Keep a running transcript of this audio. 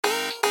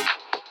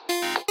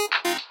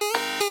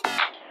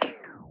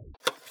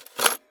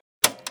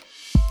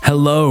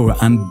Hello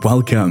and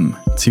welcome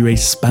to a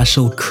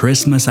special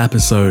Christmas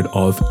episode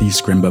of the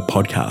Scrimba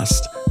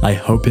podcast. I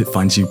hope it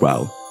finds you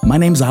well. My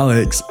name's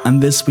Alex,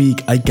 and this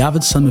week I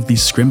gathered some of the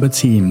Scrimba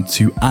team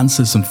to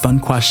answer some fun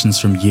questions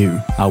from you,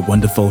 our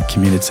wonderful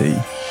community.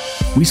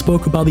 We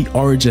spoke about the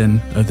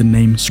origin of the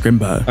name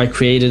Scrimba. I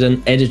created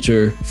an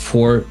editor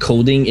for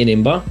coding in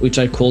Imba, which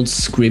I called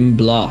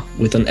Scrimbla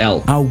with an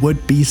L. Our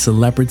would-be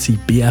celebrity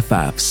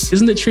BFFs.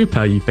 Isn't it true,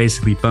 Per? You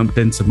basically bumped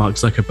into Mark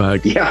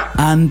Zuckerberg. Yeah.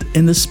 And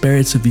in the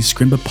spirit of the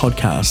Scrimba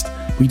podcast,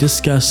 we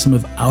discussed some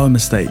of our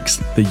mistakes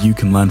that you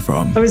can learn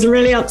from. I was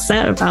really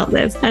upset about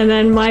this. And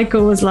then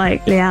Michael was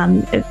like,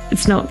 Leanne,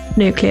 it's not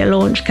nuclear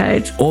launch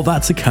code. All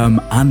that to come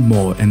and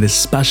more in this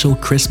special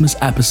Christmas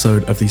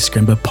episode of the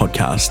Scrimba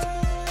podcast.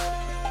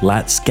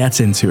 Let's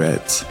get into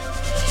it.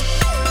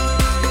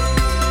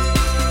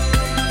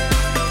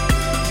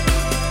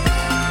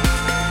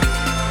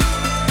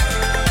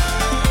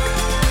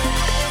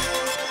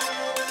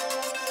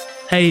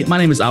 Hey, my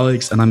name is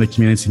Alex and I'm a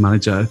community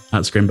manager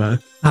at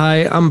Scrimba.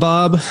 Hi, I'm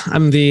Bob.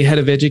 I'm the head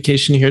of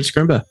education here at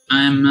Scrimba.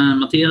 I'm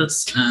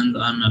Matthias and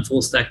I'm a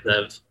full stack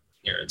dev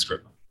here at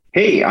Scrimba.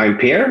 Hey, I'm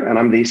Per and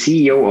I'm the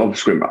CEO of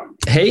Scrimba.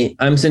 Hey,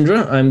 I'm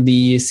Sindra. I'm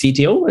the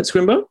CTO at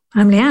Scrimba.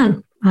 I'm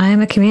Leanne.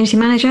 I'm a community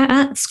manager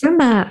at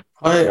Scrimba.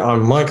 Hi,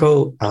 I'm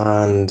Michael,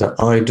 and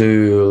I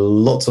do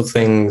lots of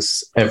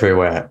things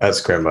everywhere at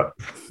Scrimba.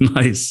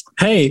 Nice.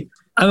 Hey,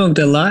 I'm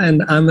Abdullah,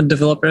 and I'm a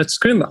developer at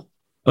Scrimba.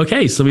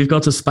 Okay, so we've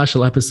got a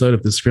special episode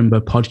of the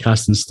Scrimba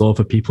podcast in store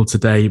for people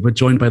today. We're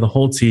joined by the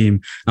whole team,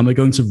 and we're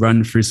going to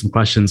run through some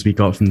questions we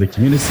got from the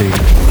community.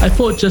 I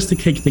thought just to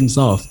kick things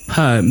off,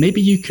 Per,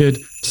 maybe you could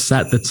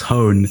set the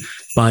tone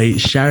by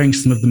sharing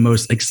some of the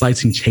most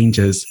exciting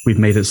changes we've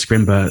made at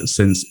Scrimba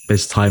since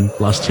this time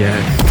last year.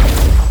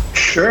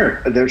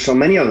 Sure, there's so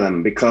many of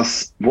them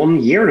because 1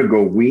 year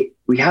ago, we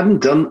hadn't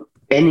done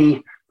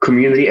any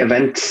community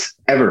events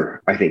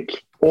ever, I think.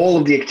 All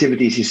of the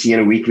activities you see on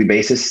a weekly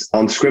basis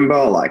on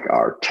Scrimba, like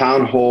our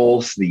town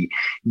halls, the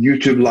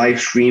YouTube live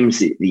streams,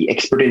 the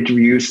expert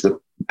interviews, the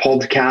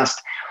podcast,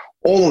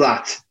 all of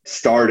that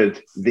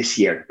started this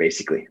year,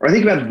 basically. Or I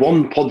think we had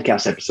one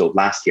podcast episode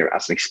last year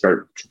as an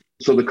experiment.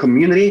 So the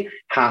community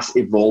has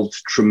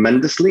evolved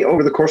tremendously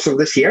over the course of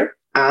this year.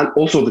 And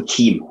also the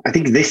team. I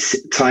think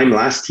this time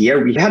last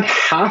year, we had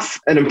half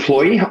an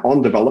employee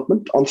on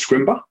development on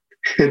Scrimba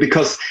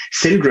because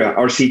Sindra,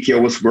 our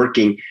CTO, was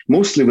working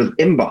mostly with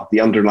Imba,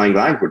 the underlying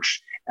language.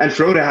 And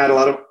Frode had a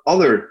lot of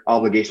other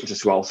obligations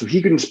as well. So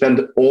he couldn't spend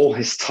all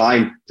his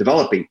time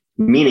developing,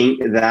 meaning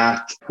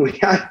that we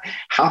had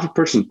half a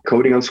person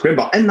coding on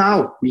Scrimba. And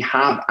now we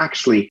have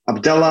actually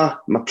Abdullah,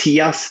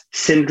 Matthias,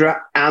 Sindra,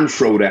 and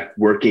Frode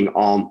working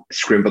on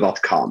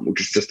Scrimba.com,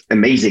 which is just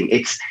amazing.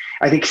 It's,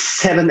 I think,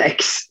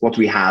 7x what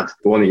we had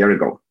 1 year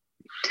ago.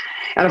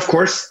 And of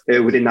course, we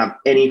didn't have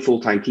any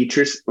full-time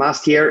teachers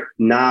last year.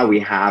 Now we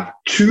have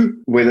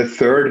two, with a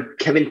third,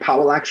 Kevin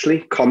Powell,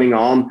 actually, coming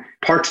on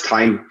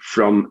part-time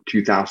from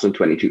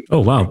 2022. Oh,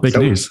 wow. Big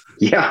news.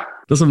 Yeah.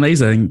 That's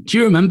amazing. Do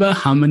you remember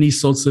how many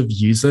sorts of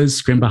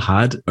users Scrimba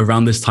had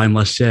around this time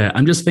last year?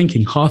 I'm just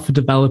thinking half a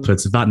developer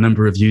to that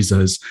number of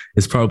users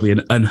is probably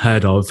an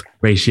unheard of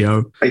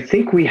ratio. I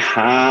think we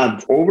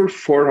had over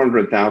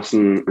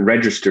 400,000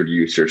 registered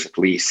users at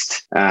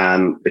least,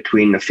 and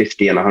between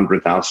 50 and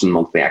 100,000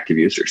 monthly active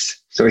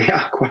users. So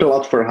yeah, quite a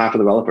lot for half a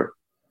developer.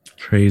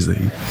 Crazy.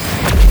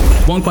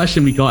 One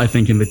question we got, I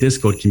think, in the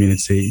Discord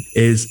community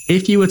is,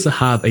 if you were to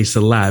have a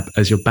celeb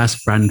as your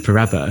best friend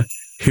forever,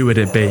 who would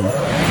it be?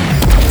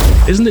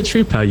 Isn't it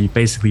true, Per? You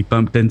basically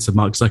bumped into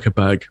Mark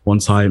Zuckerberg one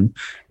time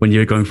when you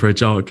were going for a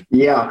jog.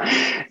 Yeah,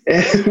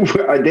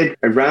 I did.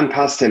 I ran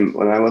past him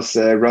when I was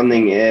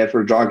running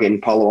for a jog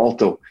in Palo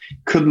Alto.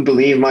 Couldn't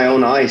believe my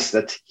own eyes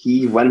that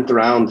he went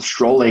around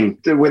strolling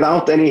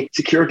without any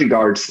security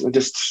guards. I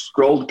just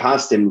scrolled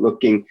past him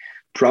looking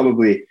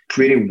probably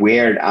pretty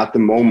weird at the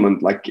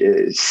moment, like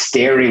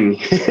staring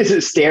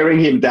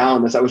him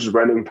down as I was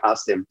running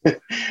past him.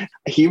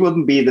 He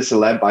wouldn't be the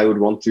celeb I would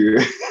want to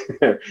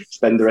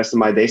spend the rest of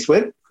my days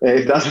with,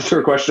 if that's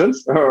your question.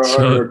 Or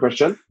your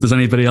question. Does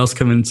anybody else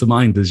come into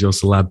mind as your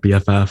celeb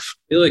BFF?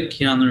 I feel like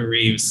Keanu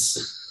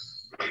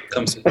Reeves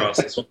comes across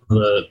as one of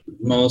the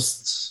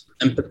most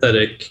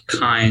empathetic,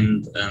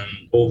 kind, and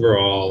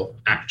overall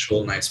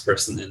actual nice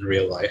person in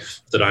real life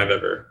that I've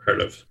ever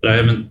heard of. But I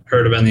haven't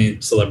heard of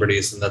any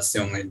celebrities, and that's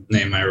the only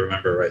name I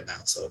remember right now.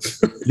 So,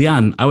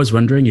 Leanne, I was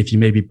wondering if you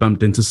maybe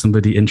bumped into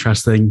somebody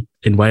interesting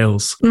in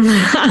Wales.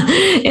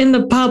 In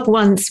the pub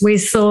once, we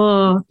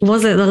saw,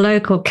 was it the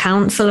local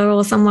councillor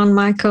or someone,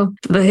 Michael,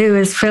 who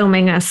was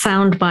filming a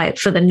soundbite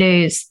for the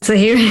news. So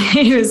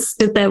he was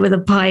stood there with a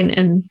pint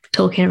and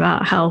talking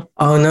about how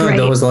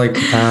That was like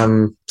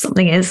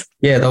something is.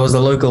 Yeah, that was a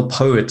local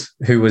poet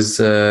who was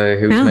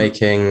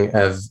making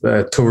a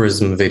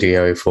tourism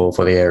video for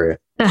the area.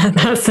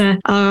 That's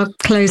our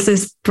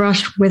closest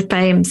brush with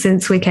BAME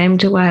since we came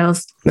to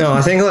Wales. No,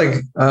 I think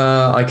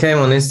I came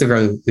on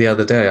Instagram the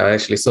other day. I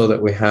actually saw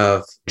that we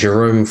have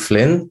Jerome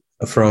Flynn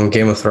from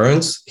Game of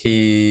Thrones.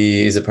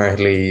 He is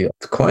apparently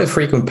quite a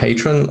frequent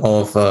patron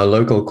of a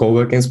local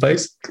co-working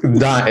space.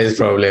 That is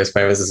probably as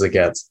famous as it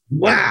gets.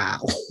 Wow.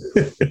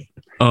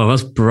 Oh,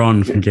 that's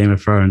Bronn from Game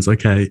of Thrones.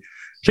 Okay.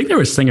 I think they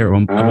were a singer at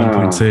one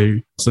point too.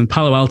 So in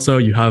Palo Alto,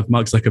 you have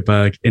Mark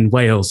Zuckerberg. In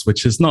Wales,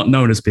 which is not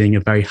known as being a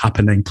very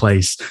happening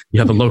place, you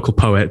have a local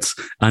poet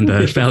and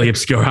a fairly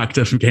obscure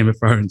actor from Game of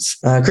Thrones.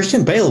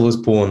 Christian Bale was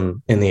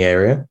born in the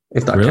area,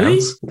 if that Really?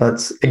 counts.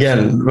 That's,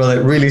 again,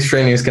 really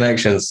strenuous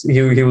connections.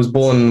 He was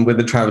born with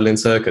the traveling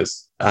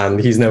circus, and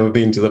he's never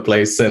been to the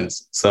place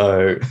since.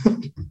 So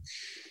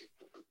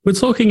We're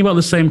talking about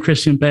the same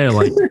Christian Bale,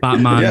 like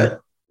Batman.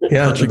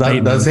 Yeah,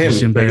 that's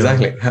him.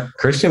 Exactly.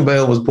 Christian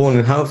Bale was born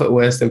in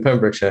Haverfordwest in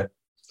Pembrokeshire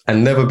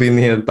and never been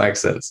here back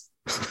since.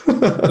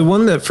 The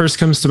one that first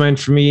comes to mind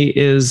for me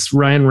is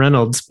Ryan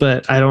Reynolds,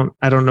 but I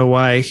don't know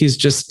why. He's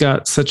just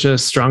got such a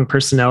strong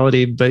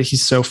personality, but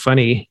he's so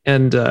funny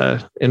and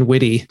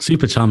witty.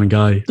 Super charming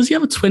guy. Does he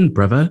have a twin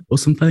brother or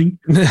something?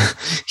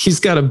 He's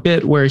got a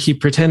bit where he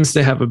pretends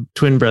to have a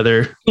twin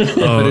brother.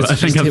 Oh, I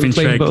think I've been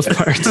tricked. Both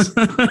parts.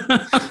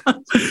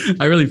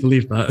 I really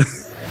believe that.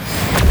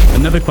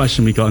 Another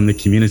question we got in the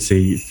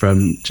community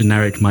from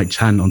generic Mike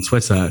Chan on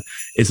Twitter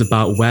is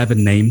about where the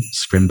name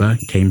Scrimba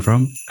came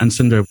from. And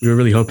Cinder, we were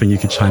really hoping you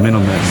could chime in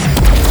on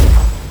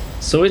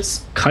this. So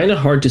it's kind of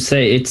hard to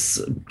say.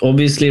 It's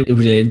obviously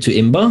related to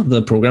Imba,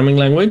 the programming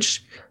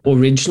language.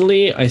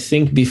 Originally, I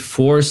think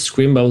before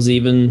Scrimba was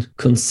even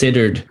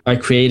considered, I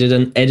created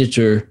an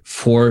editor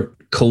for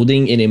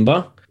coding in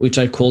Imba, which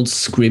I called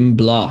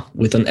Scrimbla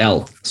with an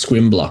L,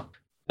 Scrimbla.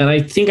 And I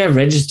think I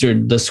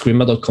registered the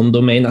Scrimba.com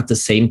domain at the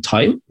same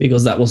time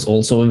because that was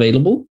also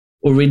available.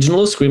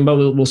 Original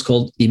Scrimba was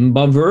called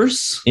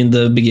Imbaverse in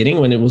the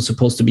beginning when it was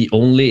supposed to be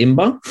only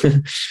Imba.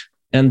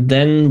 And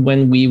then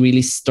when we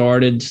really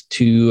started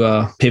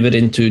to pivot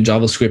into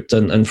JavaScript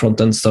and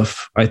front-end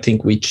stuff, I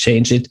think we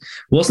changed it.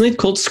 Wasn't it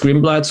called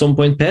Scrimbla at some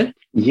point, Per?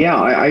 Yeah,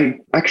 I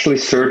actually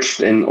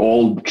searched in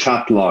old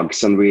chat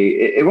logs and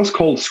it was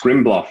called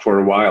Scrimbla for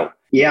a while.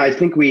 Yeah, I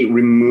think we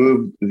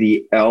removed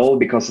the L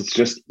because it's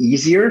just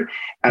easier.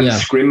 And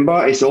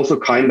Scrimba is also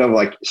kind of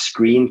like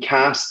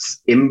screencasts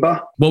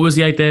Imba. What was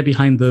the idea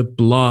behind the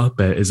blah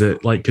bit? Is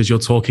it like because you're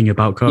talking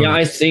about code? Yeah,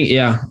 I think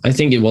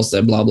it was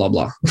the blah, blah,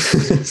 blah.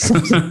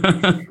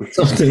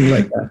 Something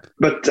like that.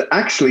 But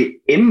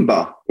actually,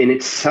 Imba in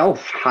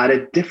itself had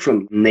a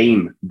different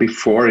name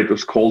before it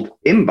was called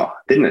Imba,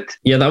 didn't it?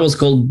 Yeah, that was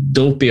called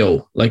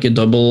Doppio, like a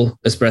double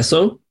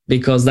espresso.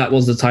 Because that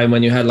was the time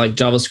when you had like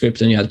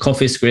JavaScript and you had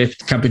CoffeeScript,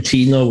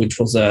 Cappuccino, which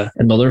was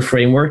another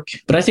framework.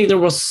 But I think there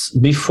was,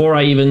 before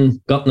I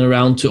even gotten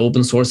around to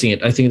open sourcing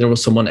it, I think there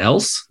was someone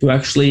else who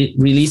actually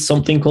released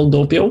something called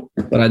Doppio,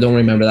 but I don't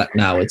remember that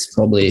now. It's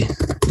probably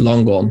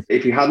long gone.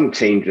 If you hadn't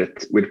changed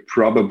it, we'd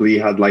probably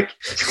had like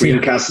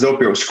Screencast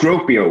Doppio.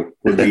 Scropio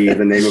would be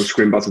the name of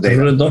Scrimba today.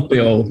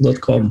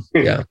 Doppio.com.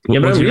 Yeah. But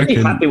I'm really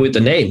happy with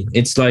the name.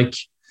 It's like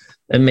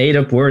a made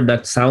up word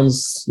that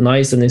sounds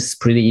nice and is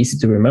pretty easy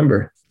to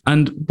remember.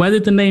 And where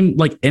did the name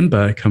like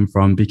Imba come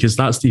from? Because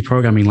that's the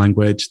programming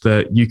language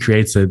that you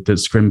created that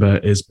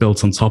Scrimba is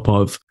built on top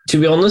of.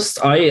 To be honest,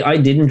 I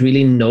didn't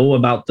really know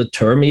about the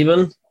term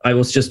even. I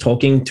was just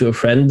talking to a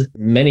friend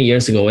many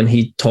years ago and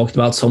he talked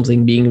about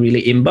something being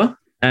really Imba.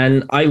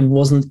 And I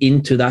wasn't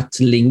into that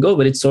lingo,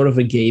 but it's sort of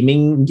a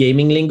gaming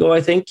lingo, I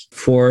think,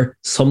 for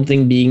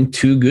something being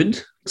too good.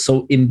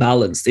 So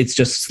imbalanced. It's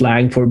just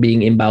slang for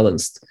being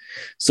imbalanced.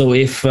 So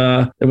if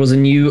there was a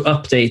new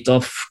update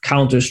of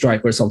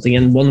Counter-Strike or something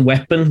and one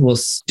weapon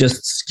was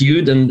just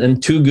skewed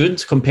and too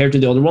good compared to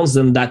the other ones,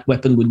 then that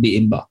weapon would be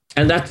Imba.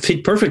 And that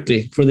fit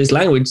perfectly for this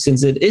language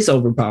since it is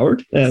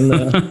overpowered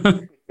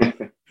and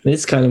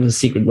it's kind of a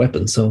secret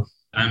weapon. So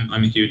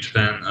I'm a huge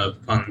fan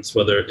of puns,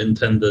 whether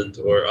intended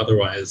or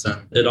otherwise.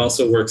 And it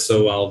also works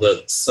so well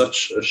that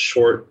such a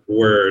short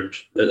word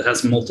that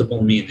has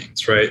multiple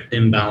meanings, right?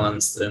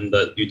 Imbalanced in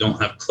that you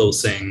don't have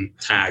closing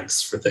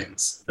tags for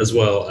things, as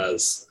well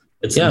as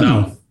it's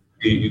imbalanced.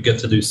 You get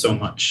to do so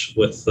much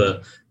with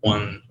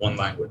one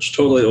language.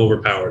 Totally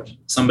overpowered.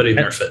 Somebody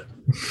nerf it.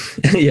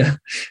 Yeah.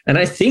 And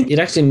I think it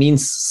actually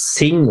means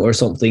sing or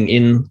something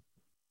in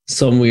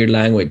some weird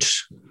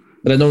language,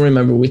 but I don't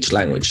remember which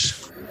language.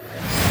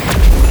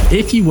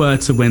 If you were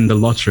to win the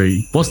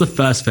lottery, what's the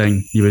first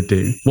thing you would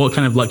do? What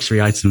kind of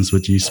luxury items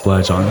would you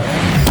splurge on?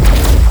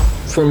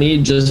 For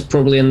me, just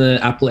probably an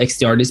Apple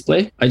XDR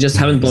display. I just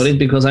haven't bought it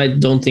because I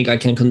don't think I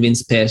can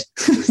convince Per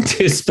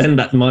to spend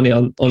that money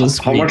on a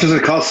screen. How much does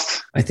it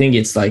cost? I think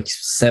it's like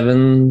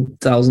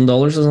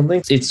 $7,000 or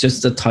something. It's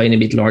just a tiny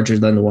bit larger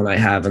than the one I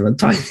have and a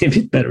tiny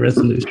bit better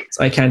resolution.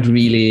 So I can't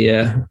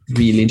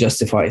really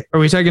justify it. Are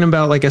we talking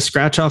about like a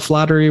scratch-off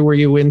lottery where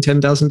you win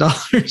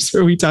 $10,000?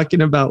 Or are we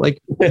talking about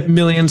like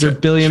millions or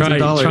billions of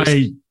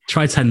dollars?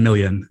 Try 10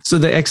 million. So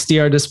the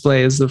XDR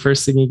display is the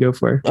first thing you go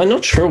for. I'm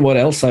not sure what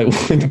else I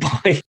would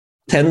buy.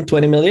 10,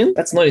 20 million?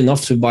 That's not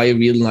enough to buy a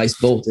real nice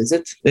boat, is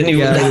it? Then you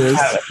would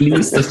have at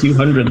least a few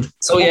hundred.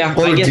 So yeah,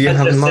 what I guess do you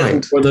have in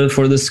mind for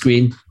the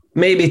screen.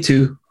 Maybe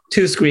 2.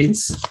 2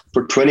 screens.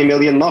 For 20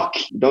 million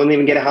NOK, you don't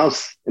even get a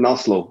house in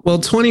Oslo. Well,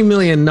 20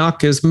 million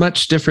NOK is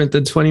much different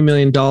than $20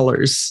 million.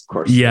 Of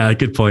course. Yeah,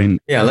 good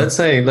point. Yeah, let's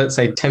say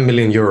 10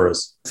 million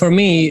euros. For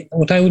me,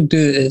 what I would do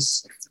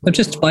is I'd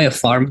just buy a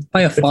farm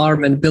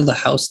and build a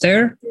house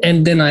there.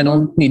 And then I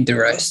don't need the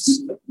rest.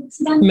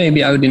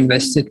 Maybe I would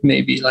invest it,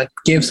 maybe like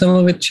give some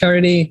of it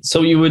charity.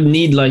 So you would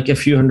need like a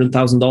few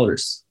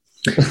 $100,000.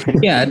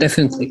 Yeah,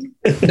 definitely.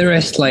 The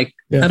rest, I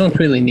don't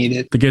really need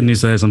it. The good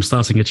news is I'm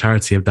starting a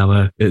charity,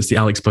 Abdallah. It's the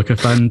Alex Booker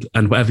Fund.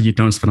 And whatever you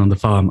don't spend on the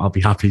farm, I'll be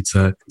happy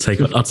to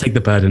I'll take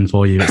the burden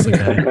for you. It's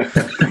okay.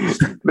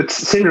 But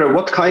Sindre,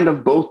 what kind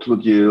of boat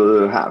would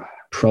you have?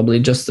 Probably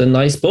just a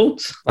nice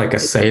boat. Like a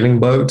sailing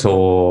boat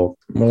or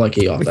more like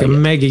a yacht. Like a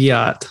mega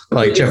yacht.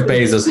 Like Jeff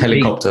Bezos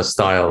helicopter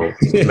style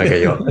mega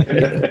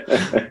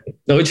yacht.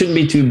 No, it shouldn't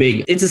be too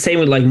big. It's the same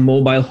with like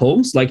mobile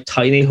homes, like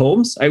tiny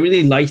homes. I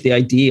really like the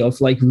idea of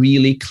like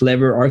really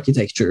clever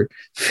architecture,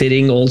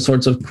 fitting all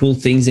sorts of cool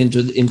things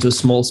into a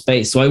small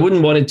space. So I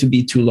wouldn't want it to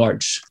be too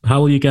large.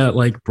 How will you get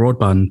like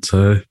broadband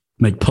to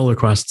make pull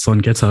requests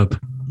on GitHub?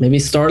 Maybe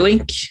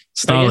Starlink?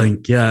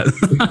 Starlink, yeah.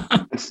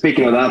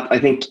 Speaking of that, I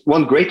think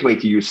one great way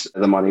to use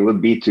the money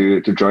would be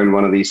to join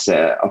one of these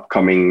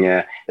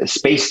upcoming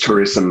space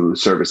tourism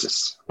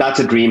services. That's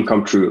a dream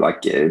come true,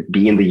 like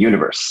be in the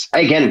universe.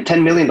 Again,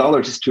 $10 million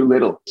is too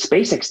little.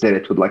 SpaceX did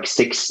it with like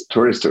 6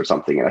 tourists or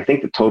something. And I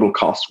think the total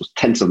cost was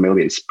tens of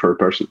millions per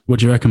person. What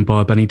do you reckon,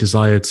 Bob? Any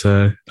desire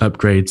to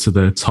upgrade to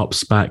the top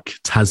spec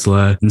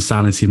Tesla,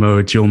 Insanity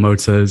mode, dual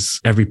motors,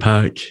 every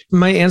perk?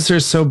 My answer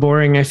is so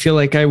boring. I feel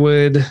like I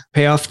would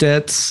pay off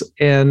debts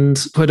and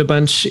put a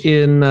bunch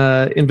in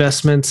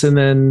investments and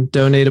then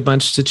donate a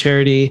bunch to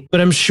charity.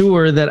 But I'm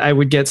sure that I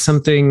would get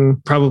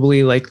something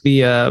probably like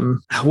the,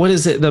 what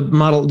is it?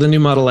 The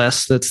new Model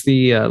S. That's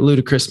the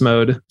ludicrous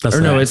mode.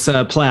 It's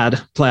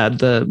Plaid,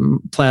 the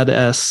Plaid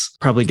S.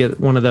 Probably get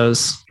one of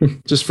those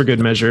just for good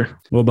measure.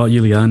 What about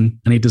you, Leanne?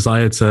 Any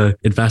desire to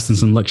invest in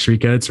some luxury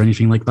goods or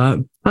anything like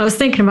that? I was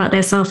thinking about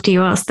this after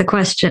you asked the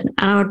question,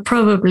 and I would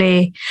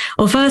probably,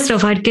 well, first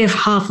off, I'd give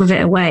half of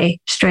it away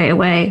straight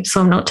away.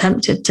 So I'm not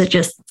tempted to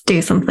just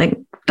do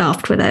something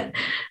daft with it.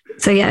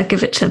 So yeah,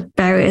 give it to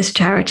various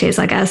charities,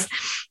 I guess.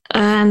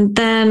 And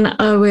then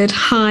I would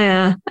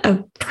hire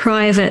a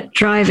private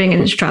driving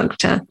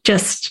instructor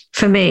just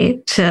for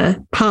me to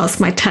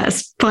pass my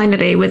test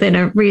finally within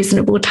a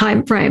reasonable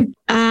time frame.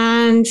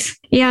 And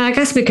yeah, I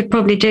guess we could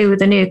probably do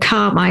with a new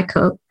car,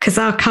 Michael, because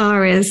our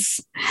car is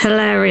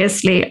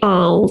hilariously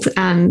old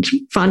and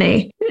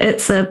funny.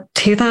 It's a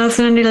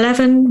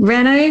 2011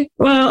 Renault.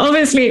 Well,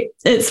 obviously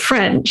it's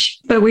French,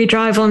 but we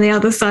drive on the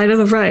other side of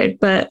the road.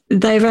 But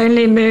they've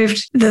only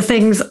moved the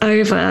things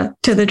over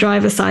to the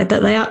driver's side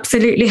that they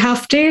absolutely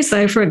have to.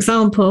 So, for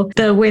example,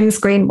 the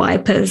windscreen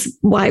wipers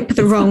wipe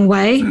the wrong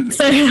way.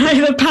 So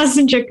the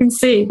passenger can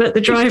see, but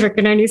the driver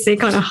can only see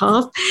kind of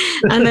half.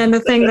 And then the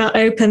thing that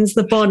opens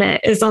the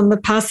bonnet is on the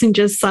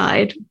passenger's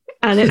side.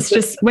 And it's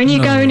just when you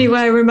go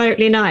anywhere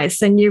remotely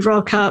nice and you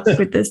rock up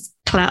with this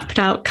clapped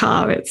out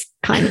car, it's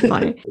kind of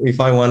funny. If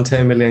I won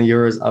 10 million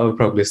euros, I would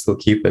probably still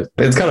keep it.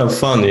 It's kind of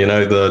fun,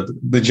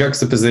 the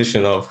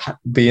juxtaposition of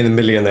being a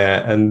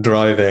millionaire and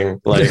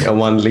driving like a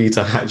 1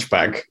 liter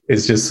hatchback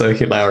is just so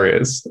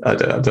hilarious. I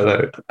don't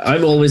know.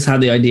 I've always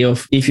had the idea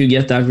of if you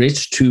get that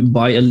rich to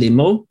buy a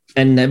limo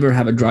and never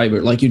have a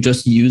driver, like you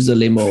just use a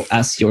limo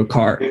as your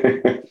car.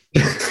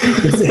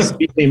 It's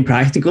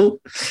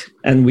impractical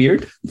and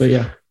weird, but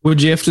yeah. Would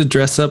you have to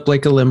dress up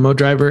like a limo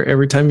driver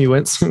every time you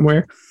went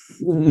somewhere?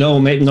 No,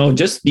 mate, no,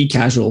 just be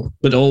casual,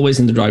 but always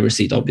in the driver's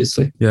seat,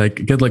 obviously. Yeah,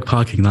 good luck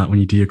parking that when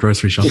you do your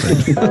grocery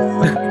shopping.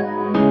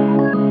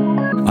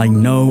 I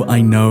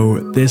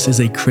know, this is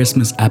a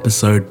Christmas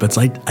episode, but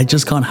I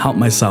just can't help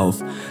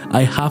myself.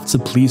 I have to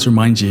please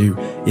remind you,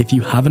 if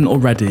you haven't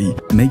already,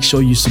 make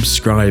sure you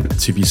subscribe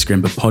to the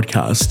Scrimba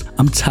podcast.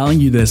 I'm telling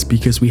you this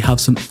because we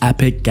have some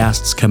epic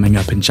guests coming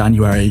up in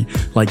January,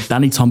 like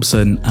Danny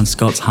Thompson and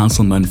Scott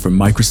Hanselman from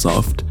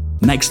Microsoft.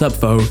 Next up,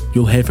 though,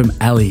 you'll hear from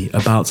Ellie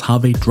about how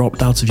they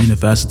dropped out of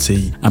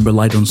university and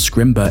relied on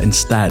Scrimba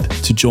instead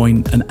to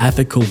join an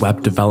ethical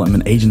web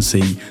development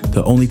agency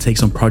that only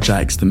takes on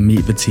projects that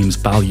meet the team's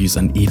values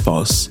and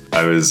ethos.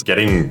 I was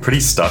getting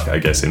pretty stuck, I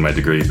guess, in my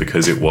degree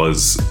because it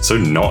was so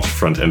not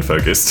front-end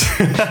focused.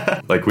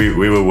 Like we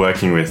were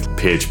working with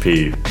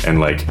PHP and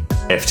like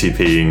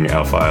FTPing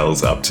our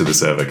files up to the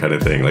server kind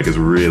of thing. Like it's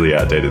really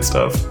outdated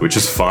stuff, which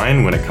is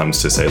fine when it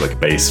comes to say like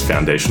base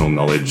foundational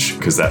knowledge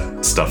because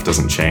that stuff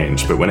doesn't change.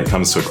 But when it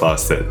comes to a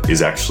class that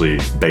is actually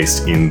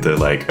based in the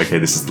like, okay,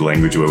 this is the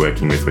language we're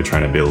working with, we're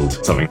trying to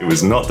build something. It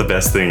was not the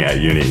best thing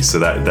at uni. So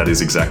that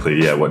is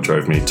exactly, what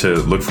drove me to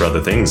look for other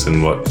things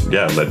and what,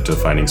 led to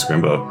finding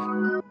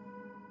Scrimba.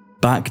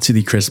 Back to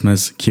the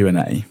Christmas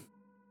Q&A.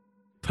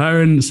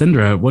 Per and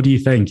Sindre, what do you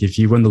think if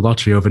you won the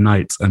lottery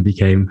overnight and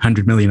became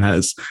 100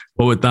 millionaires?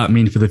 What would that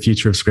mean for the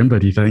future of Scrimba,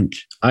 do you think?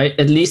 I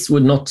at least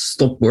would not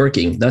stop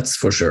working, that's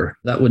for sure.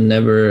 That would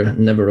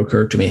never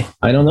occur to me.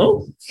 I don't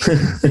know.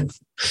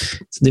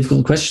 It's a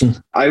difficult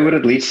question. I would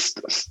at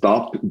least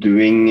stop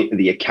doing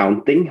the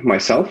accounting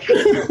myself.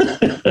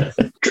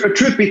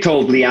 truth be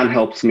told, Leanne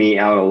helps me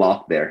out a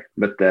lot there,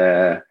 but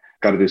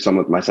got to do some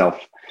with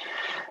myself.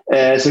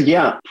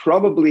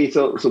 Probably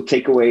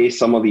take away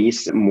some of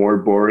these more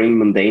boring,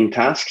 mundane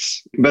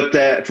tasks. But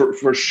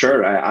for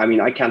sure,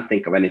 I can't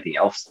think of anything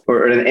else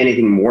or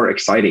anything more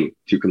exciting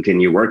to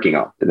continue working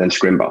on than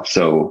Scrimba.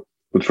 So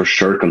would for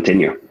sure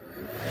continue.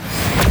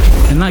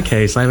 In that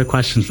case, I have a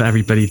question for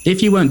everybody.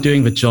 If you weren't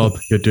doing the job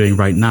you're doing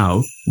right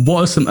now,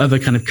 what are some other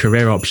kind of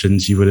career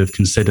options you would have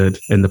considered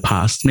in the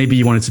past? Maybe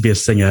you wanted to be a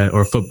singer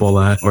or a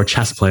footballer or a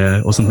chess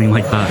player or something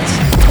like that.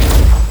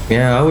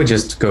 Yeah, I would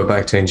just go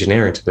back to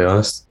engineering, to be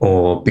honest,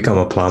 or become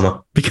a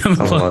plumber. Become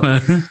a plumber?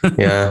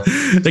 Yeah.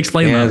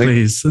 Explain that,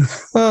 please.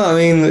 Well, I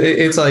mean,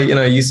 it's like,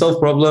 you solve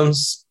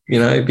problems,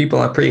 people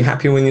are pretty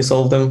happy when you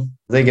solve them.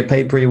 They get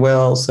paid pretty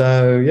well.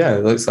 So yeah,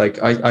 it looks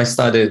like I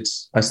studied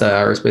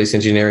aerospace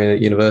engineering at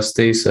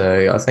university.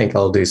 So I think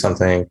I'll do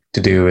something to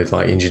do with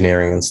like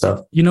engineering and stuff.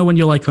 When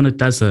you're like on a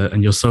desert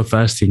and you're so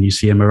thirsty and you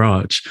see a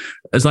mirage,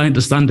 as I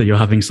understand it, you're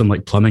having some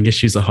like plumbing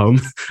issues at home.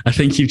 I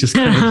think you just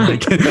kind of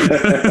like...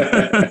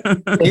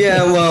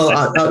 Yeah,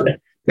 well,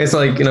 it's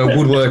like,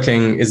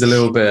 woodworking is a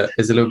little bit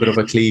of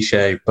a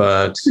cliche,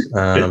 but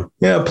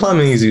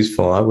plumbing is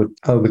useful. I would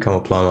become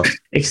a plumber.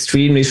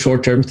 Extremely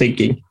short-term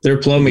thinking. Their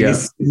plumbing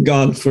is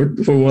gone for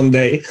one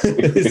day.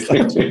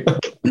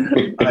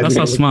 That's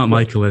how smart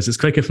Michael is. It's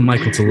quicker for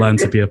Michael to learn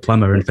to be a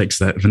plumber and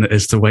fix it than it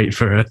is to wait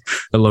for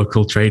a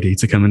local tradie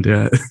to come and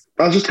do it.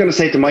 I was just going to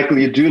say to Michael,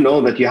 you do know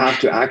that you have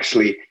to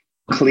actually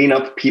clean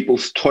up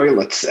people's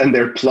toilets and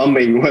their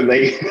plumbing when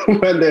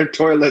their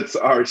toilets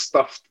are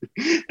stuffed.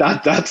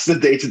 That's the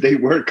day-to-day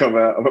work of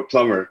a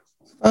plumber.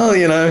 Oh,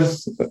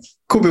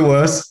 could be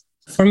worse.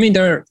 For me,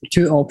 there are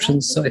two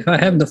options. So if I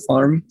have the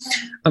farm,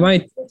 I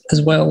might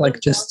as well like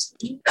just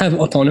have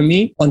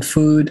autonomy on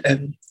food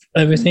and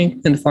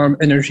everything, and farm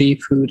energy,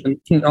 food,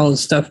 and all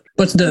this stuff.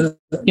 But the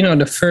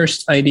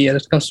first idea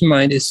that comes to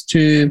mind is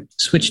to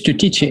switch to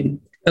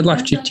teaching. I'd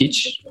like to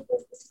teach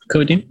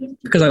coding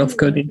because I love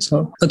coding,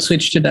 so let's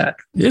switch to that.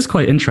 It is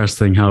quite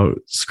interesting how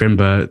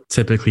Scrimba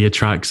typically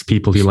attracts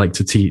people who like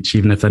to teach,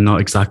 even if they're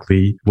not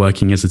exactly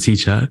working as a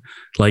teacher.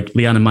 Like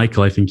Leanne and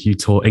Michael, I think you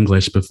taught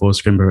English before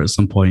Scrimba at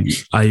some point.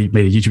 I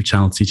made a YouTube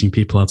channel teaching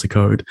people how to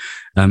code.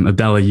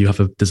 Abdallah, you have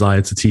a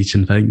desire to teach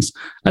and things.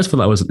 I just thought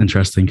that was an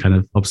interesting kind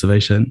of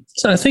observation.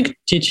 So I think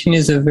teaching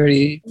is a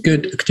very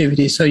good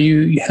activity. So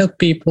you help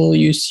people,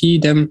 you see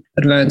them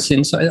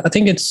advancing. So I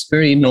think it's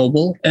very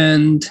noble,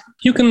 and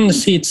you can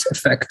see its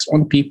effect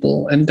on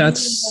people, and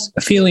that's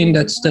a feeling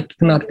that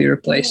cannot be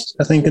replaced.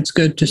 I think it's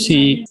good to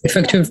see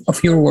effective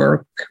of your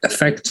work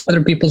affect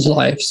other people's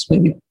lives.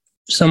 Maybe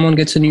someone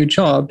gets a new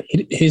job,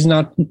 he's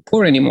not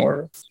poor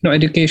anymore.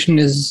 Education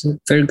is a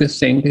very good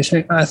thing.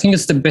 I think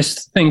it's the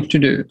best thing to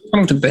do.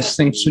 One of the best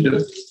things to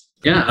do.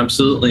 Yeah,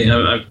 absolutely.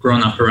 I've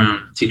grown up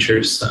around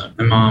teachers.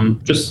 My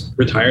mom just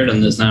retired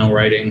and is now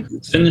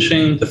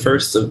finishing the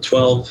first of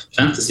 12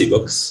 fantasy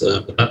books,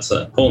 but that's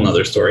a whole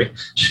nother story.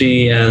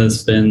 She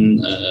has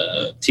been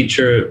a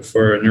teacher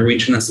for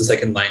Norwegian as a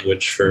second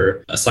language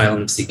for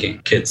asylum-seeking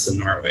kids in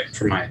Norway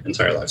for my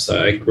entire life.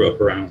 So I grew up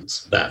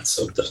around that.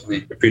 So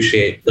definitely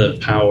appreciate the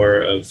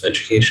power of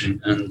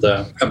education, and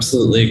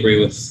absolutely agree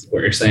with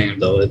what you're saying,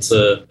 though. It's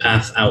a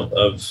path out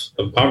of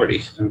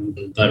poverty,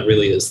 and that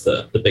really is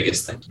the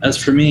biggest thing.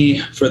 As for me,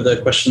 for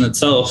the question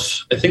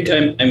itself, I think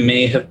I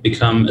may have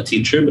become a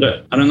teacher,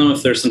 but I don't know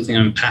if there's something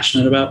I'm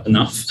passionate about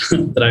enough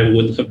that I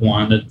would have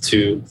wanted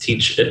to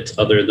teach it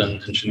other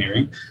than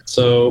engineering.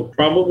 So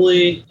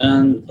probably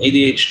an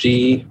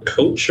ADHD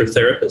coach or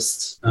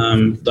therapist,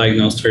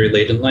 diagnosed very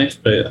late in life,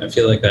 but I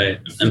feel like I'm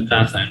an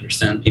empath. I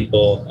understand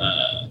people,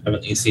 have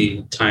an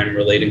easy time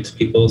relating to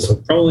people. So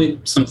probably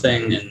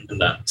something in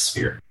that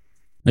sphere.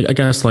 I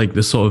guess like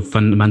the sort of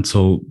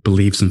fundamental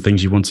beliefs and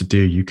things you want to do,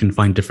 you can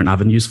find different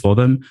avenues for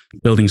them.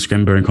 Building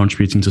Scrimba and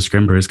contributing to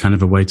Scrimba is kind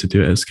of a way to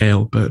do it at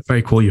scale, but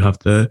very cool you have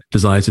the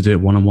desire to do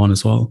it one-on-one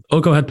as well. Oh,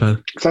 go ahead, Per.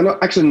 So I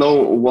don't actually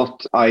know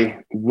what I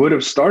would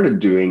have started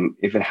doing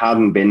if it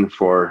hadn't been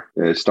for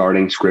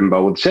starting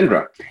Scrimba with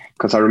Sindre.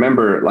 Because I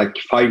remember like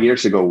 5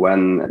 years ago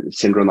when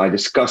Sindre and I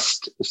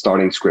discussed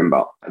starting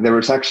Scrimba, there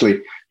was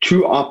actually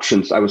two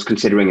options I was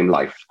considering in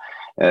life.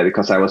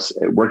 Because I was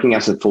working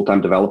as a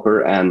full-time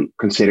developer and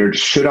considered,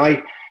 should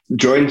I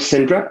join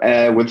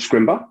Sindre with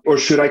Scrimba, or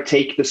should I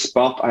take the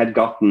spot I had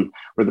gotten,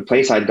 or the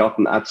place I had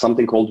gotten at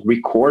something called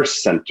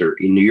Recourse Center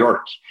in New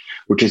York,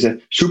 which is a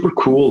super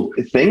cool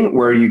thing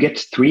where you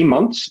get 3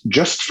 months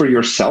just for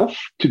yourself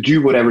to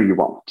do whatever you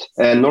want.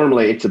 And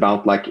normally it's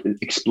about like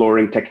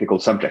exploring technical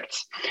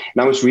subjects.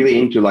 And I was really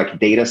into like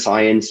data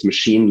science,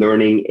 machine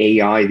learning,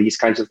 AI, these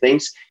kinds of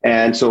things.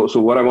 And so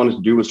what I wanted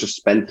to do was just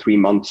spend 3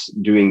 months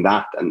doing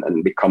that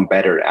and become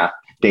better at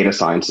data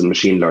science and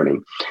machine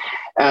learning.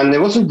 And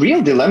there was a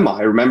real dilemma.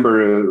 I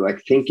remember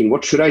like thinking,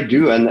 what should I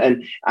do?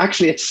 And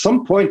actually at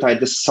some point I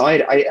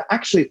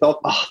actually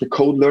thought, the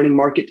code learning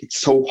market,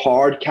 it's so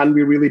hard. Can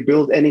we really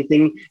build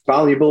anything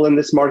valuable in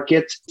this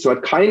market? So I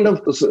kind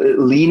of was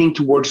leaning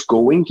towards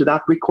going to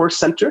that Recourse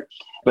Center.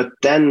 But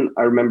then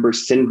I remember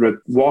Sindre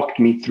walked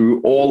me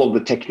through all of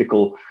the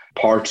technical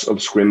parts of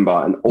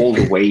Scrimba and all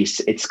the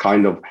ways it's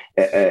kind of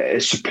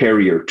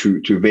superior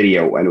to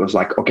video. And it was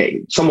like,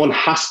 okay, someone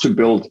has to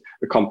build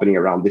a company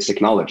around this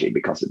technology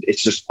because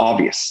it's just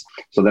obvious.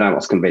 So then I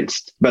was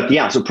convinced. But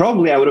yeah, so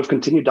probably I would have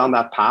continued down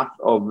that path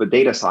of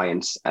data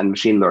science and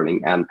machine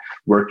learning and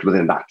worked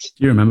within that.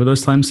 Do you remember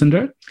those times,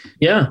 Sindre?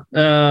 Yeah,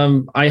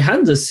 I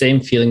had the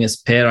same feeling as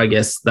Per, I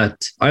guess,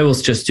 that I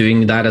was just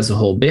doing that as a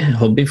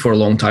hobby for a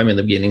long time in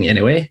the beginning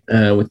anyway,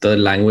 with the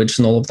language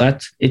and all of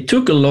that. It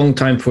took a long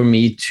time for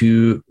me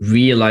to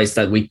realize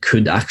that we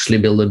could actually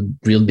build a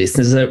real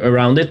business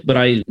around it,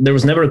 but there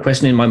was never a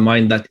question in my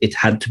mind that it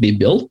had to be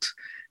built.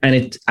 And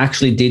it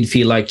actually did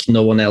feel like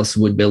no one else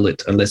would build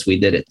it unless we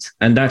did it.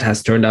 And that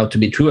has turned out to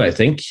be true, I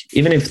think.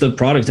 Even if the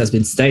product has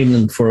been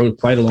stagnant for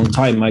quite a long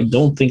time, I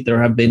don't think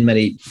there have been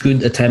many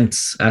good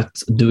attempts at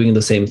doing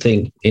the same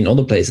thing in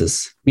other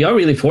places. We are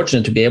really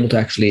fortunate to be able to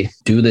actually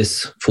do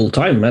this full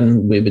time,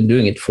 and we've been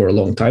doing it for a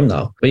long time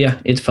now. But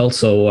yeah, it felt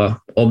so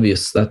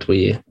obvious that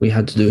we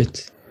had to do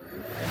it.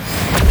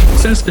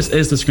 Since this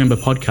is the Scrimba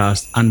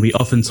podcast and we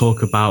often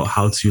talk about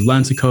how to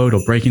learn to code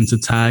or break into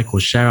tech or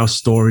share our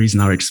stories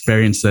and our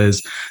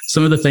experiences,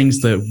 some of the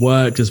things that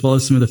worked as well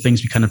as some of the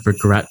things we kind of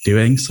regret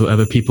doing so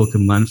other people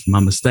can learn from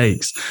our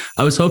mistakes,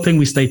 I was hoping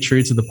we stay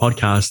true to the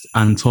podcast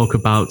and talk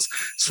about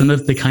some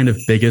of the kind of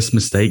biggest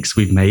mistakes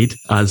we've made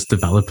as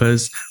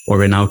developers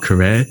or in our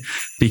career,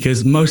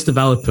 because most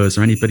developers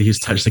or anybody who's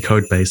touched the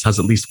code base has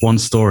at least one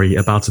story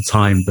about a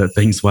time that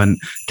things went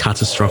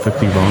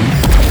catastrophically wrong.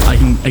 I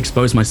can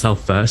expose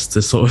myself first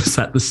to sort of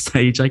set the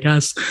stage, I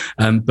guess.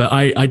 But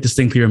I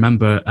distinctly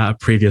remember at a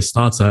previous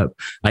startup,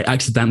 I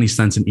accidentally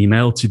sent an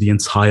email to the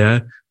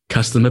entire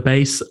customer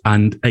base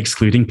and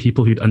excluding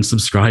people who'd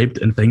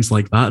unsubscribed and things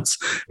like that.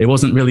 It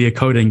wasn't really a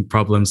coding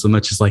problem so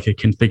much as like a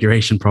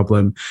configuration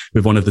problem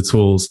with one of the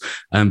tools.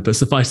 But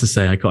suffice to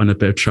say, I got in a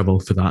bit of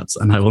trouble for that,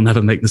 and I will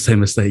never make the same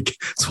mistake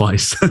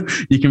twice.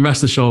 You can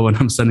rest assured when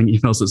I'm sending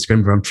emails at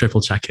Scrimba, I'm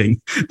triple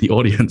checking the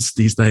audience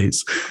these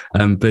days.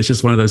 But it's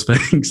just one of those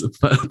things.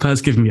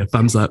 Per's giving me a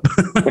thumbs up.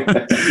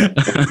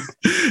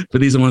 But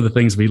these are one of the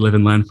things we live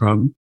and learn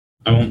from.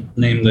 I won't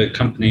name the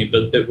company,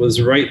 but it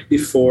was right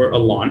before a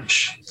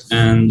launch,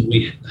 and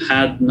we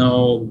had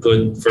no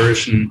good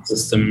version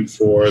system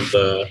for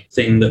the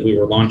thing that we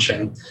were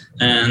launching.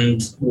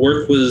 And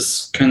work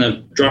was kind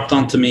of dropped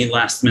onto me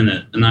last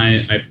minute, and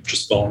I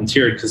just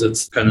volunteered because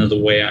it's kind of the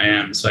way I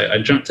am. So I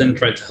jumped in,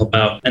 tried to help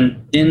out.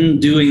 And in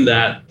doing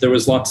that, there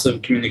was lots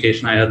of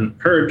communication I hadn't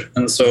heard.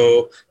 And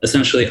so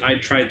essentially, I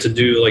tried to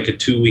do like a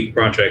 2-week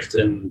project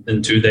in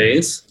 2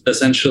 days.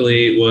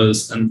 Essentially, it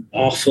was an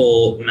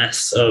awful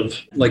mess of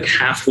like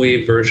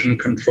halfway version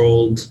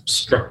controlled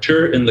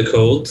structure in the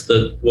code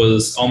that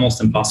was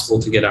almost impossible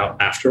to get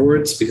out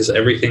afterwards because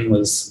everything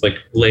was like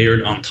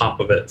layered on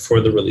top of it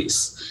for the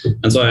release.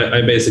 And so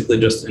I basically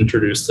just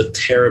introduced a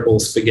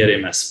terrible spaghetti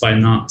mess by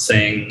not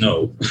saying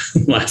no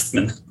last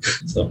minute.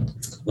 So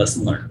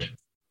lesson learned.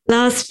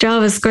 Last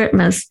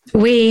JavaScriptmas,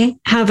 we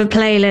have a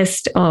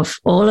playlist of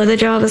all of the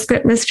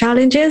JavaScriptmas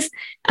challenges,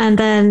 and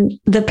then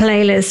the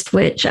playlist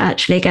which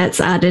actually gets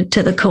added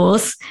to the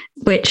course,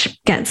 which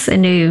gets a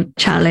new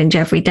challenge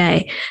every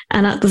day.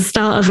 And at the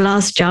start of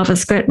last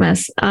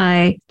JavaScriptmas,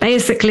 I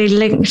basically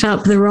linked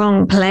up the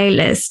wrong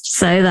playlist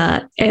so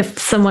that if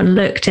someone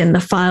looked in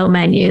the file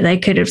menu, they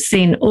could have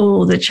seen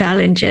all the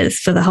challenges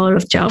for the whole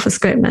of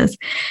JavaScriptmas.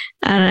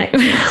 And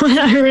when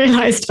I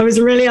realized, I was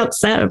really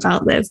upset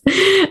about this.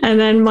 And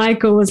then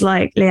Michael was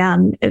like,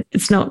 Leanne,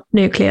 it's not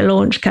nuclear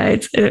launch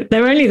codes.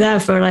 They're only there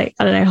for like,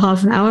 I don't know,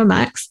 half an hour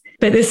max.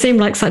 But this seemed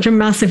like such a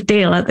massive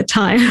deal at the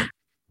time.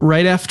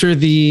 Right after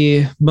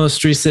the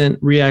most recent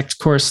React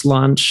course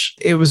launch,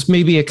 it was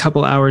maybe a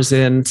couple hours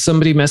in,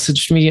 somebody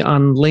messaged me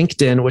on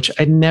LinkedIn, which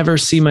I never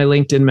see my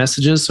LinkedIn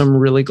messages. So I'm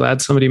really glad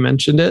somebody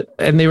mentioned it.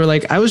 And they were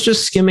like, I was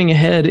just skimming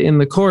ahead in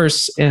the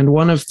course and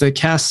one of the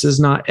casts is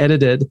not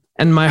edited.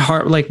 And my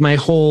heart, like my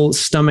whole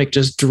stomach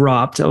just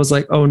dropped. I was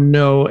like, oh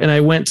no. And I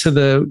went to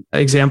the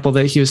example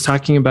that he was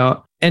talking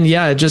about. And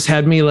yeah, it just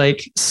had me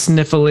like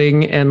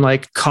sniffling and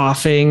like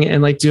coughing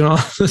and like doing all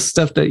the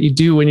stuff that you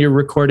do when you're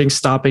recording,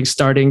 stopping,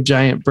 starting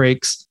giant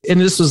breaks.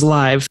 And this was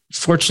live.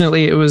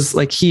 Fortunately, it was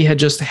like he had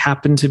just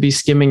happened to be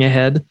skimming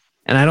ahead.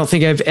 And I don't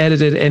think I've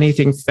edited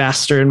anything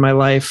faster in my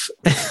life.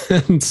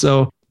 And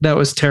so that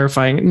was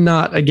terrifying.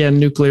 Not, again,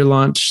 nuclear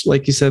launch,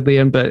 like you said,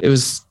 Liam, but it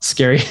was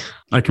scary.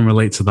 I can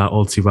relate to that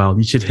all too well.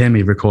 You should hear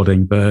me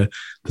recording the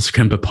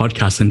Scrimba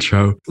podcast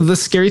intro. The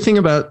scary thing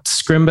about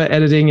Scrimba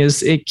editing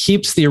is it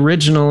keeps the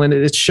original and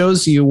it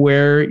shows you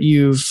where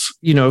you've,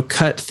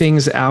 cut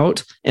things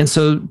out. And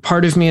so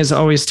part of me is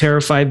always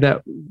terrified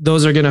that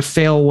those are going to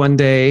fail one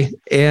day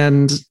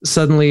and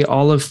suddenly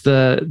all of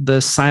the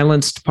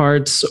silenced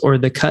parts or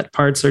the cut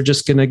parts are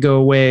just going to go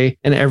away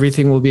and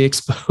everything will be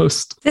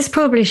exposed. This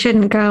probably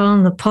shouldn't go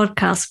on the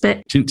podcast,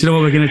 but do you know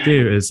what we're going to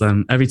do is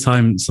every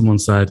time someone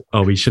said,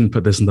 oh, we shouldn't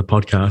put this in the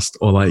podcast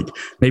or like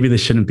maybe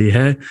this shouldn't be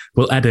here,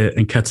 we'll we'll edit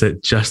and cut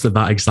it just at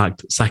that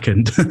exact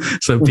second.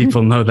 So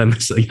people know they're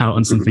missing out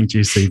on something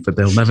juicy, but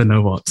they'll never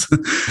know what.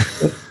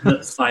 The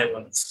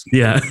silence.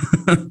 Yeah.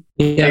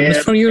 Yeah,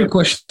 but for your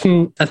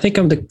question, I think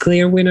I'm the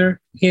clear winner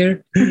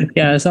here.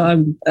 Yeah, so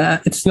I'm.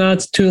 It's not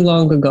too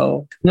long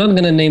ago. I'm not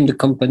gonna name the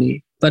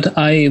company, but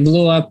I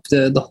blew up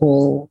the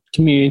whole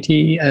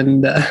community,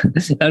 and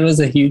that was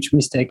a huge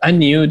mistake. I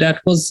knew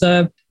that was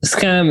a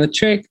scam, a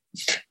trick,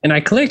 and I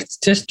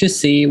clicked just to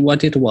see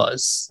what it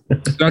was,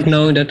 not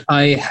knowing that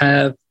I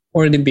have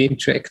already been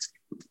tricked.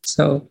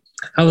 So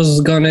I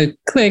was gonna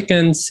click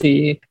and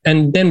see,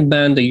 and then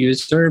ban the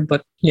user.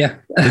 But yeah,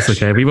 it's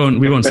okay. We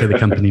won't say the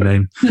company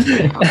name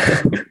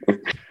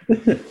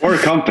or a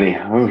company.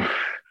 Oh.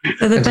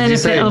 For the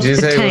benefit of did you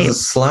the say tape. it was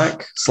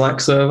a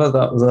Slack server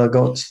that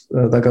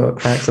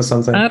got hacked or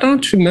something? I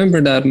don't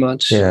remember that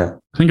much. Yeah,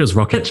 I think it was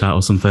Rocket Chat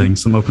or something,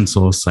 some open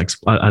source.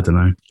 I don't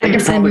know. They can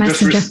Send probably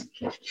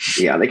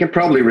Messenger. they can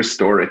probably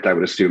restore it. I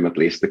would assume, at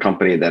least the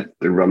company that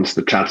runs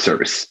the chat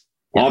service.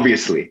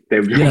 Obviously,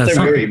 they're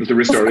able to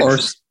restore Of it.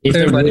 course. If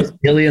they're worth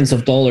billions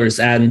of dollars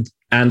and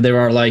there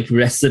are like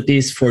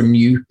recipes for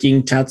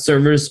nuking chat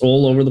servers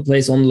all over the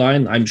place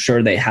online, I'm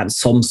sure they have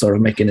some sort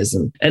of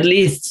mechanism, at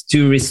least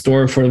to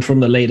restore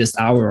from the latest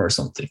hour or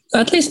something.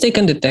 At least they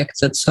can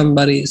detect that some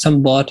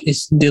bot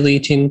is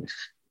deleting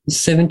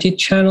 70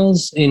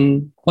 channels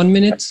in 1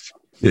 minute.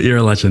 You're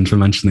a legend for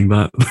mentioning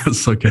that. That's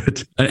so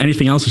good.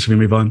 Anything else, or should we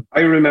move on?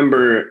 I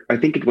remember, I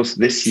think it was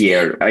this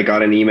year, I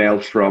got an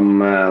email from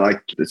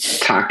the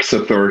tax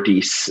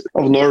authorities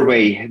of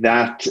Norway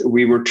that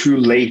we were too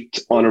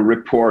late on a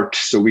report,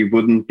 so we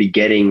wouldn't be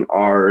getting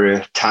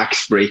our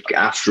tax break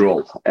after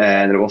all.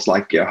 And it was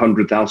like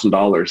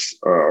 $100,000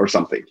 or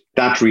something.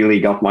 That really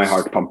got my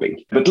heart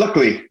pumping. But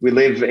luckily, we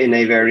live in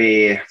a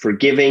very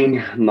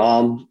forgiving,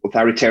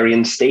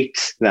 non-authoritarian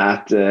state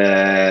that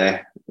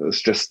it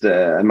was just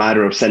a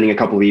matter of sending a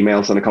couple of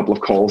emails and a couple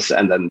of calls,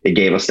 and then they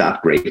gave us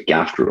that break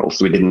after all.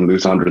 So we didn't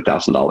lose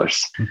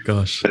 $100,000. Oh,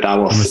 gosh. But that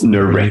was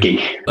nerve-wracking.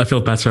 I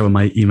feel better when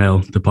my email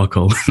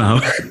debacle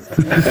now.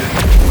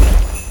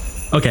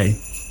 Okay.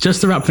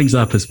 Just to wrap things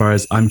up, as far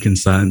as I'm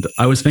concerned,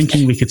 I was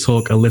thinking we could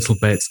talk a little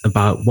bit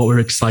about what we're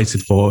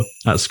excited for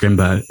at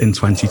Scrimba in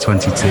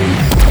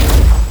 2022.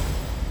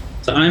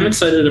 So I'm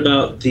excited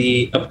about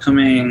the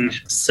upcoming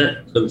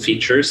set of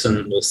features,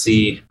 and we'll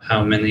see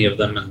how many of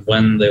them and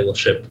when they will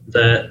ship,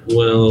 that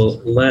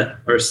will let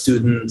our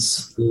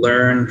students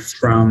learn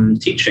from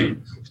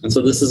teaching. And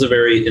so this is a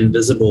very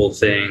invisible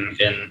thing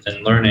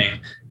in learning.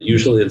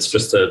 Usually it's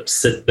just to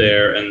sit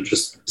there and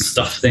just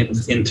stuff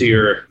things into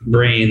your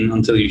brain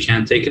until you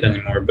can't take it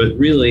anymore. But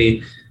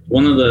really,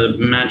 one of the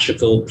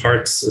magical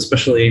parts,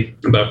 especially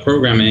about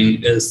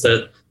programming, is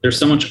that there's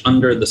so much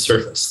under the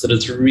surface that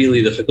it's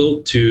really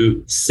difficult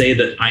to say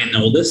that I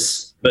know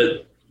this,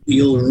 but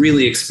you'll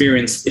really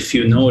experience if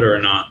you know it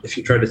or not if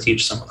you try to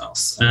teach someone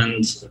else.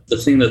 And the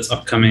thing that's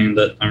upcoming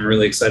that I'm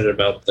really excited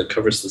about that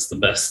covers this the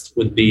best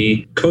would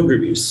be code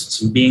reviews.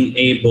 So being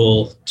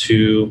able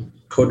to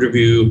code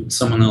review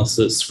someone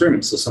else's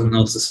scrim, so someone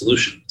else's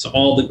solution. So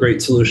all the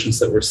great solutions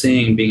that we're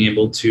seeing, being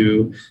able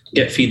to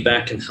get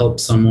feedback and help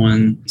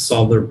someone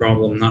solve their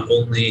problem, not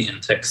only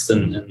in text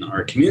and in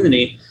our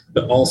community,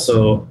 but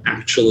also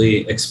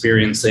actually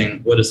experiencing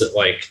what is it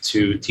like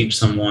to teach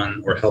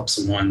someone or help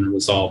someone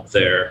resolve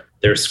their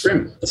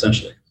scrim,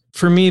 essentially.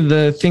 For me,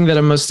 the thing that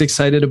I'm most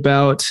excited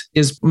about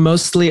is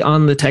mostly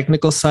on the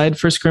technical side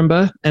for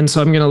Scrimba. And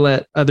so I'm going to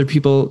let other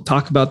people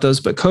talk about those,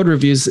 but code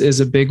reviews is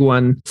a big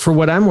one. For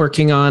what I'm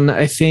working on,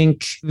 I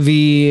think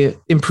the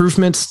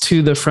improvements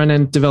to the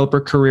front-end developer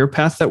career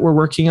path that we're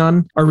working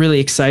on are really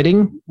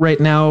exciting.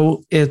 Right now,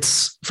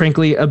 it's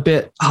frankly a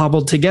bit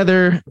hobbled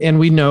together. And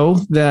we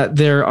know that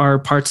there are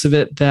parts of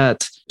it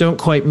that don't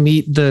quite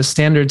meet the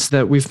standards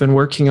that we've been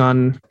working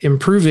on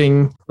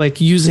improving, like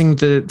using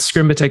the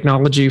Scrimba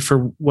technology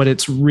for what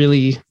it's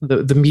really,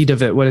 the meat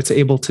of it, what it's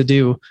able to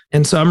do.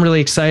 And so I'm really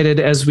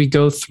excited as we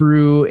go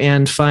through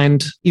and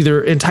find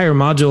either entire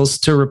modules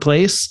to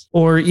replace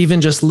or even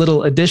just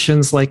little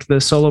additions like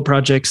the solo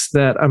projects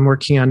that I'm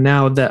working on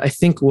now that I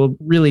think will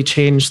really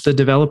change the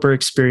developer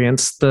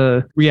experience.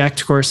 The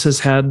React course has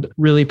had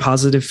really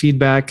positive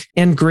feedback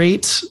and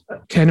great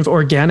kind of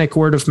organic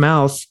word of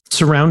mouth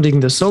surrounding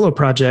the solo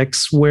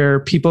projects where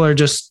people are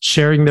just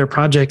sharing their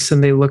projects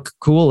and they look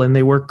cool and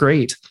they work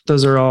great.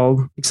 Those are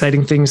all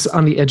exciting things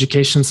on the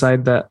education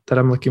side that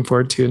I'm looking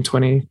forward to in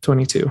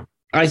 2022.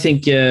 I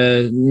think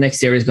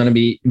next year is going to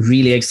be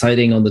really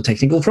exciting on the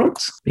technical front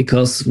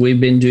because we've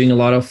been doing a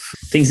lot of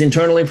things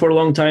internally for a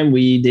long time.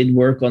 We did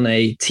work on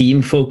a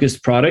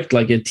team-focused product,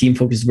 like a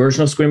team-focused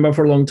version of Scrimba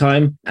for a long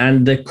time.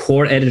 And the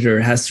core editor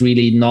has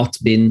really not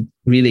been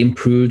really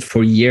improved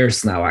for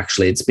years now,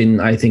 actually. It's been,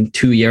 I think,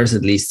 2 years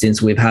at least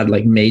since we've had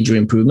like major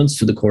improvements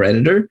to the core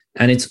editor.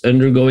 And it's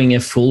undergoing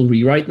a full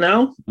rewrite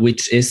now,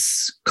 which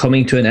is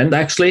coming to an end,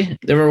 actually.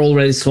 There are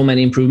already so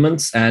many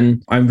improvements,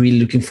 and I'm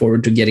really looking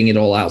forward to getting it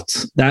all out.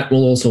 That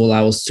will also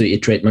allow us to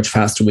iterate much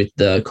faster with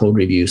the code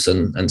reviews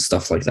and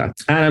stuff like that.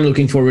 And I'm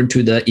looking forward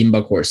to the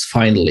IMBA course,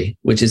 finally,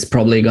 which is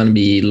probably going to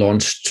be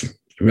launched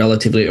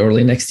relatively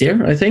early next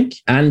year, I think,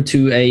 and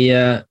to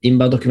a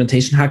IMBA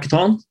documentation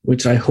hackathon,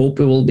 which I hope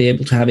we will be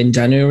able to have in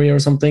January or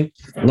something.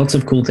 Lots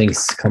of cool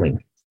things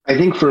coming. I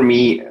think for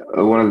me,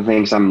 one of the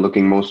things I'm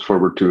looking most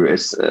forward to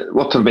is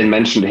what have been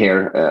mentioned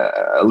here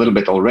a little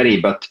bit already,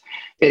 but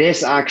it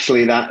is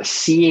actually that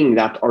seeing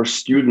that our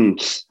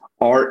students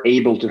are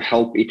able to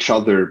help each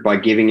other by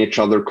giving each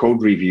other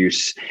code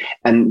reviews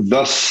and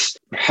thus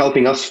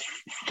helping us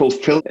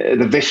fulfill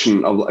the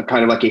vision of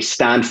kind of like a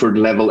Stanford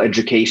level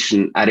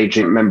education at a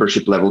gym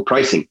membership level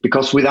pricing.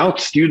 Because without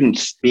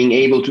students being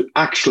able to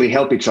actually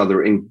help each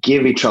other and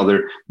give each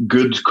other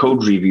good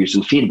code reviews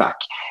and feedback,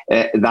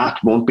 that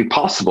won't be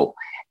possible.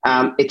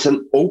 It's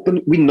an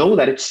open, we know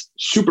that it's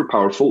super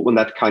powerful when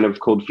that kind of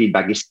code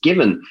feedback is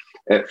given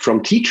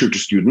from teacher to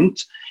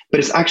student, but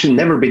it's actually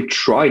never been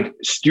tried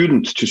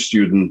student to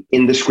student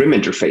in the Scrim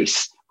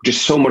interface, which is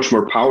so much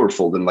more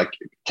powerful than like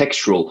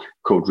textual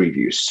code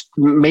reviews.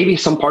 Maybe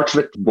some parts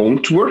of it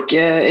won't work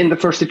in the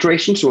first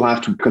iteration, so we'll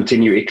have to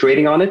continue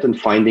iterating on it and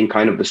finding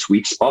kind of the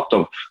sweet spot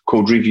of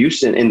code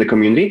reviews in the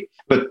community.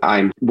 But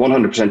I'm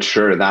 100%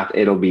 sure that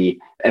it'll be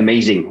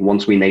amazing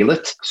once we nail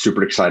it.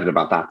 Super excited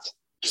about that.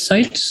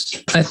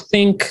 Sites, I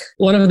think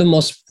one of the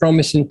most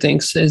promising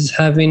things is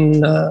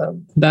having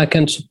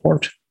backend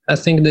support. I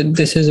think that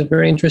this is a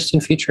very interesting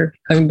feature,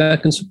 having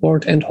backend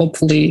support and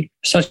hopefully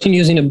starting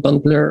using a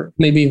bundler,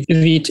 maybe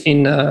Vite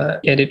in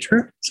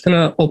editor. It's going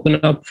to open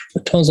up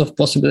tons of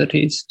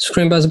possibilities.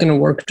 Scrimba is going to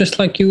work just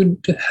like you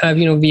would have,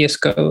 VS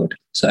Code.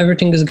 So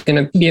everything is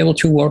going to be able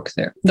to work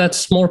there.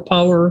 That's more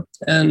power.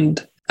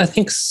 And I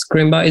think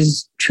Scrimba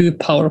is too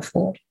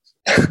powerful.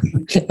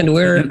 And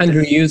we're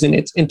underusing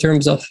it in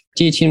terms of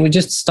teaching. We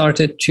just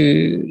started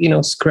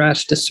to,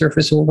 scratch the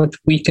surface of what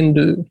we can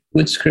do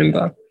with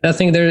Scrimba. I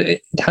think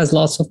it has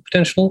lots of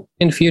potential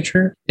in the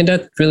future, and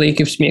that really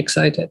keeps me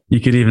excited. You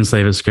could even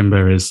say that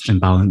Scrimba is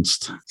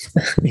imbalanced.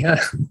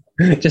 Yeah,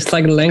 just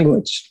like the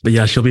language. But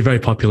yeah, she'll be very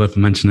popular for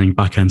mentioning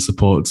backend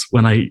support.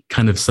 When I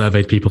kind of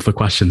surveyed people for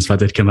questions, that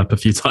did come up a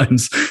few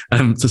times,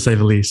 to say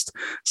the least.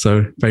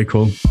 So very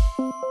cool.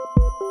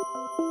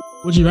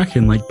 What do you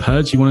reckon? Like,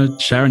 Per, do you want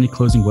to share any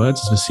closing words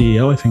as the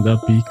CEO? I think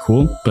that'd be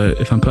cool. But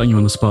if I'm putting you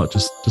on the spot,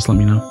 just let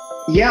me know.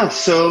 Yeah,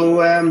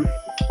 so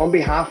on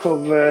behalf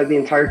of the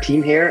entire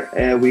team here,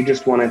 we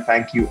just want to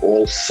thank you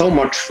all so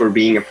much for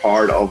being a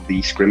part of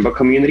the Scrimba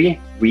community.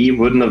 We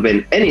wouldn't have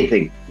been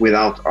anything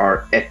without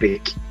our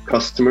epic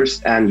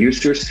customers and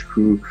users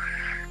who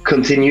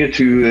continue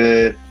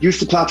to use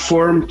the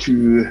platform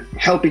to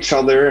help each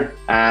other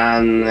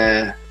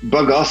and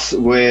bug us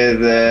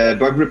with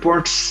bug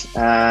reports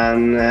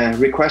and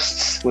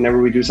requests whenever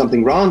we do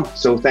something wrong.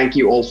 So thank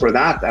you all for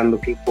that, and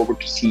looking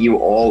forward to see you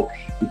all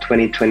in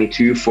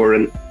 2022 for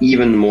an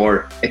even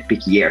more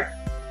epic year.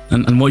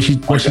 And what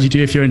should you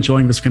do if you're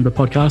enjoying the Scrimba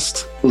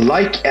podcast?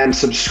 Like and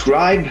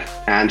subscribe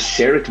and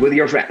share it with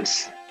your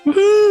friends.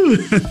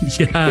 Woohoo!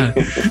 Yeah.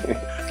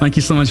 Thank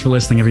you so much for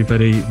listening,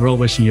 everybody. We're all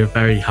wishing you a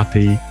very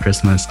happy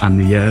Christmas and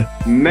New Year.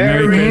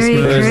 Merry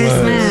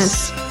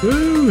Christmas!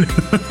 Woo!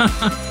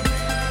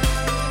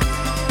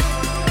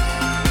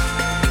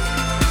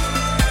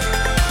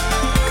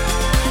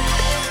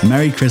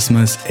 Merry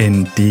Christmas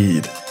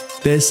indeed.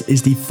 This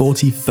is the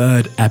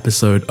 43rd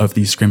episode of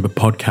the Scrimba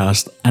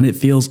podcast, and it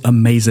feels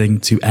amazing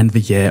to end the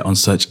year on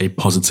such a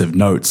positive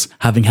note,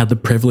 having had the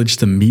privilege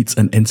to meet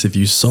and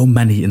interview so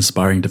many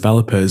inspiring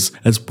developers,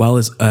 as well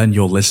as earn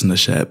your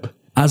listenership.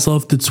 As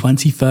of the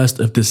 21st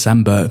of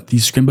December, the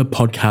Scrimba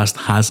podcast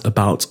has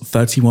about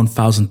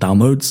 31,000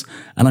 downloads,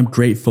 and I'm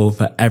grateful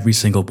for every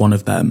single one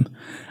of them.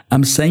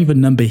 I'm saying the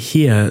number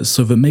here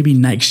so that maybe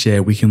next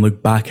year we can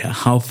look back at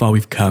how far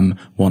we've come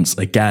once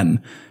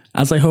again,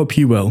 as I hope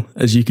you will,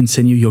 as you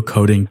continue your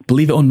coding.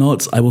 Believe it or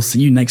not, I will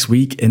see you next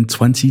week in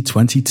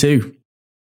 2022.